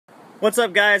What's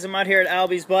up, guys? I'm out here at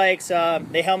Albe's Bikes.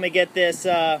 They helped me get this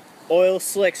oil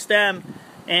slick stem,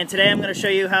 and today I'm going to show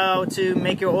you how to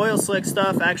make your oil slick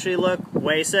stuff actually look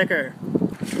way sicker.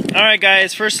 Alright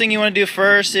guys, first thing you want to do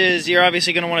first is you're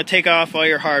obviously going to want to take off all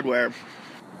your hardware.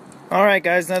 Alright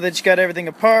guys, now that you got everything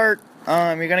apart,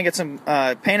 you're going to get some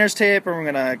painter's tape, and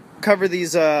we're going to cover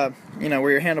these, where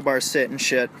your handlebars sit and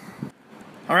shit.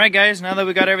 Alright guys, now that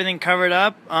we got everything covered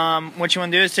up, what you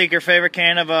want to do is take your favorite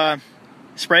can of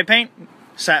spray paint,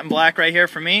 satin black right here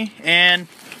for me, and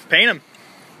paint them.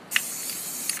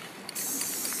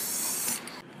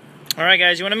 Alright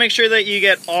guys, you want to make sure that you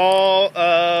get all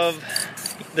of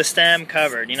the stem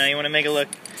covered. You want to make it look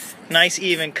nice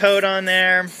even coat on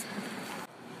there.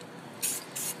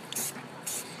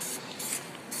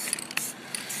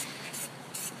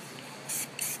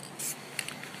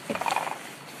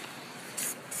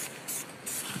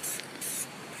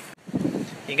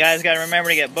 You guys got to remember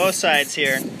to get both sides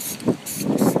here.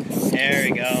 There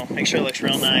we go. Make sure it looks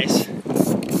real nice.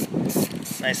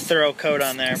 Nice thorough coat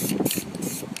on there.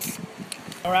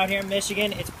 We're out here in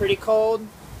Michigan. It's pretty cold.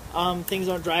 Things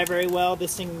don't dry very well.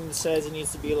 This thing says it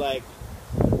needs to be like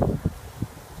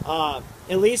at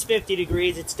least 50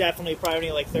 degrees. It's definitely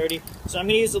probably like 30. So I'm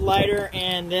going to use the lighter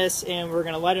and this, and we're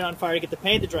going to light it on fire to get the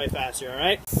paint to dry faster,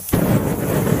 alright?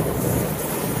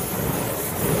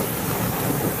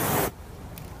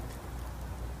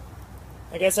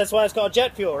 I guess that's why it's called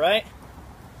jet fuel, right?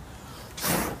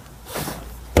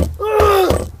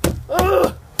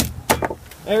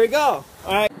 There we go.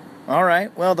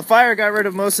 Alright, well, the fire got rid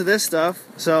of most of this stuff,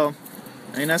 so,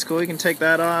 that's cool. You can take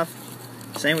that off.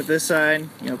 Same with this side,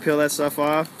 peel that stuff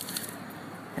off.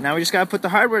 And now we just gotta put the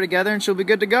hardware together and she'll be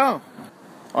good to go.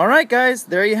 Alright guys,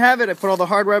 there you have it. I put all the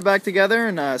hardware back together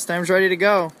and stem's ready to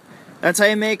go. That's how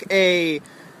you make a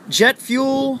jet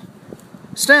fuel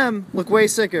stem look way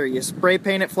sicker. You spray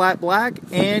paint it flat black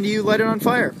and you light it on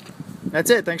fire. That's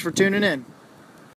it. Thanks for tuning in.